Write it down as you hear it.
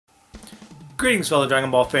Greetings fellow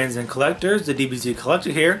Dragon Ball fans and collectors, the DBZ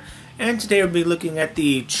Collector here, and today we'll be looking at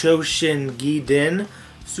the Shingi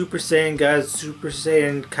Super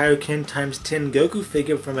Saiyan Kaioken x10 Goku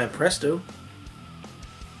figure from Banpresto.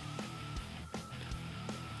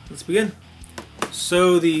 Let's begin.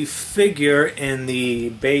 So the figure and the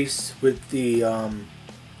base with the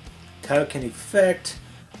Kaioken effect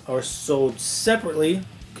are sold separately.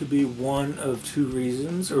 Could be one of two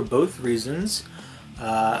reasons, or both reasons.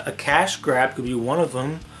 A cash grab could be one of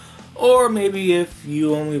them, or maybe if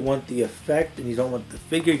you only want the effect and you don't want the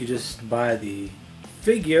figure, you just buy the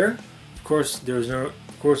figure. Of course,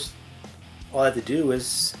 all I have to do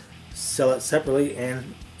is sell it separately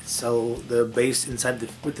and sell the base inside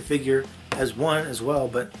with the figure as one as well.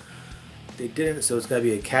 But they didn't, so it's got to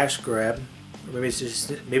be a cash grab. Or maybe they just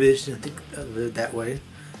didn't think of it that way.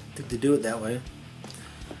 Think to do it that way.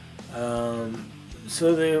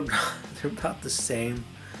 So they're about the same.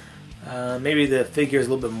 Maybe the figure is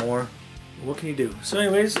a little bit more. What can you do? So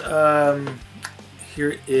anyways,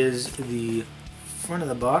 here is the front of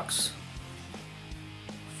the box.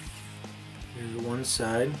 Here's one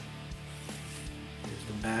side. Here's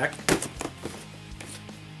the back.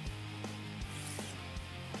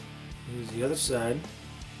 Here's the other side.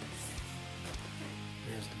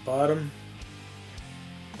 Here's the bottom.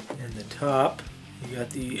 And the top. You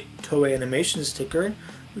got the Toei Animation sticker,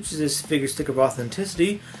 which is this figure sticker of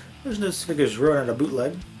authenticity. There's no figures run out of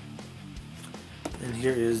bootleg. And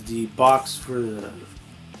here is the box for the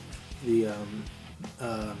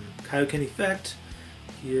Kaioken effect.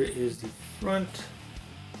 Here is the front.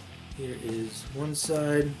 Here is one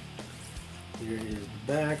side. Here is the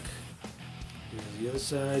back. Here's the other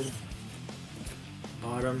side.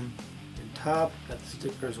 Bottom and top. Got the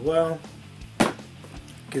sticker as well.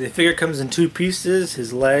 Okay, the figure comes in two pieces: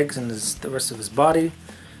 his legs and the rest of his body,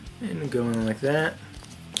 and going like that.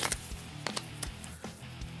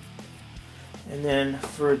 And then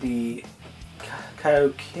for the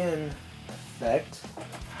Kaioken effect,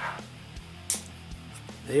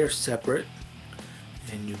 they are separate,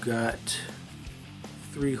 and you got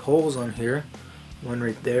three holes on here, one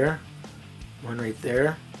right there, one right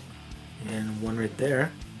there, and one right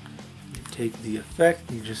there. You take the effect,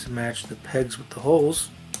 you just match the pegs with the holes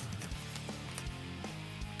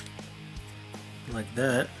like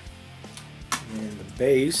that, and the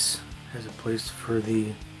base has a place for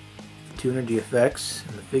the two energy effects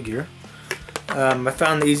in the figure. I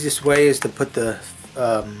found the easiest way is to put the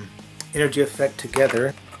energy effect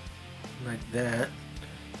together like that,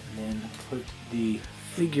 and then put the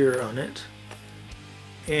figure on it,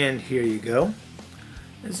 and here you go.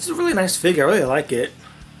 This is a really nice figure. I really like it.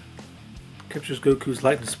 Captures Goku's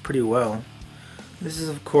likeness pretty well. This is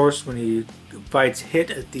of course when he fights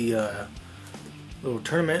Hit at the little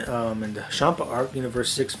tournament in the Champa arc,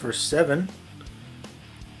 Universe 6 vs 7.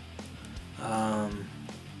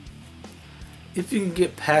 If you can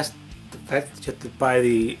get past the fact that you have to buy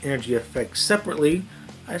the energy effect separately,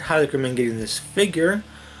 I'd highly recommend getting this figure.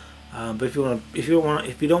 But if you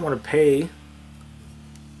don't want to pay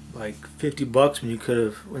like $50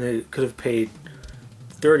 when they could have paid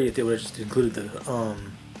 $30 if they would have just included the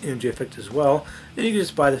energy effect as well, then you can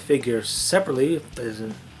just buy the figure separately if that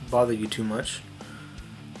doesn't bother you too much.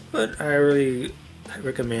 But I really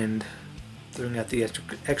recommend throwing out the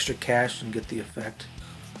extra cash and get the effect.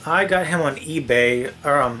 I got him on eBay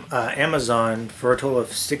or Amazon for a total of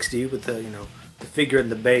 $60 with the the figure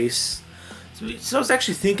and the base. So I was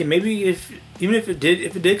actually thinking maybe even if it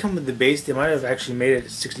did come with the base, they might have actually made it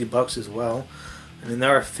 $60 as well. I mean,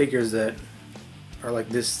 there are figures that are like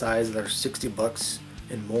this size that are $60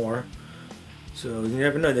 and more. So you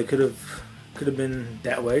never know. They could have been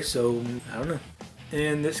that way. So I don't know.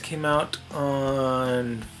 And this came out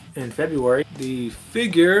in February. The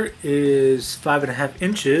figure is 5.5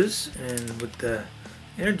 inches, and with the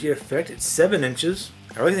energy effect, it's 7 inches.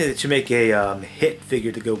 I really think they should make a Hit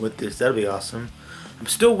figure to go with this. That'd be awesome. I'm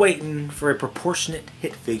still waiting for a proportionate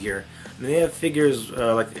Hit figure. I mean, they have figures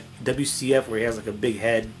like WCF where he has like a big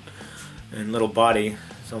head and little body.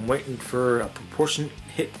 So I'm waiting for a proportionate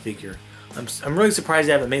Hit figure. I'm really surprised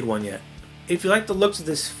they haven't made one yet. If you like the looks of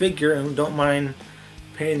this figure and don't mind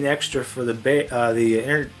paying the extra for the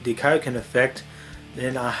Kaioken effect,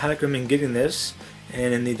 then I highly recommend getting this.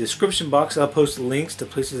 And in the description box, I'll post links to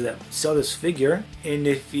places that sell this figure. And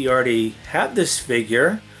if you already have this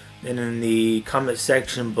figure, then in the comment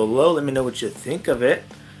section below, let me know what you think of it.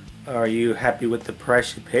 Are you happy with the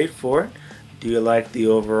price you paid for it? Do you like the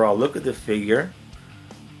overall look of the figure?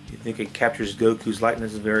 Do you think it captures Goku's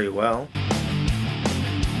likeness very well?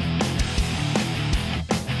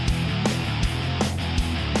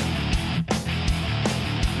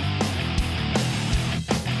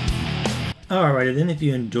 Alrighty then, if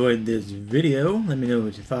you enjoyed this video, let me know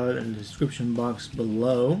what you thought in the description box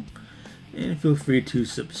below. And feel free to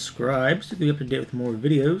subscribe so you can be up to date with more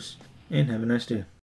videos. And have a nice day.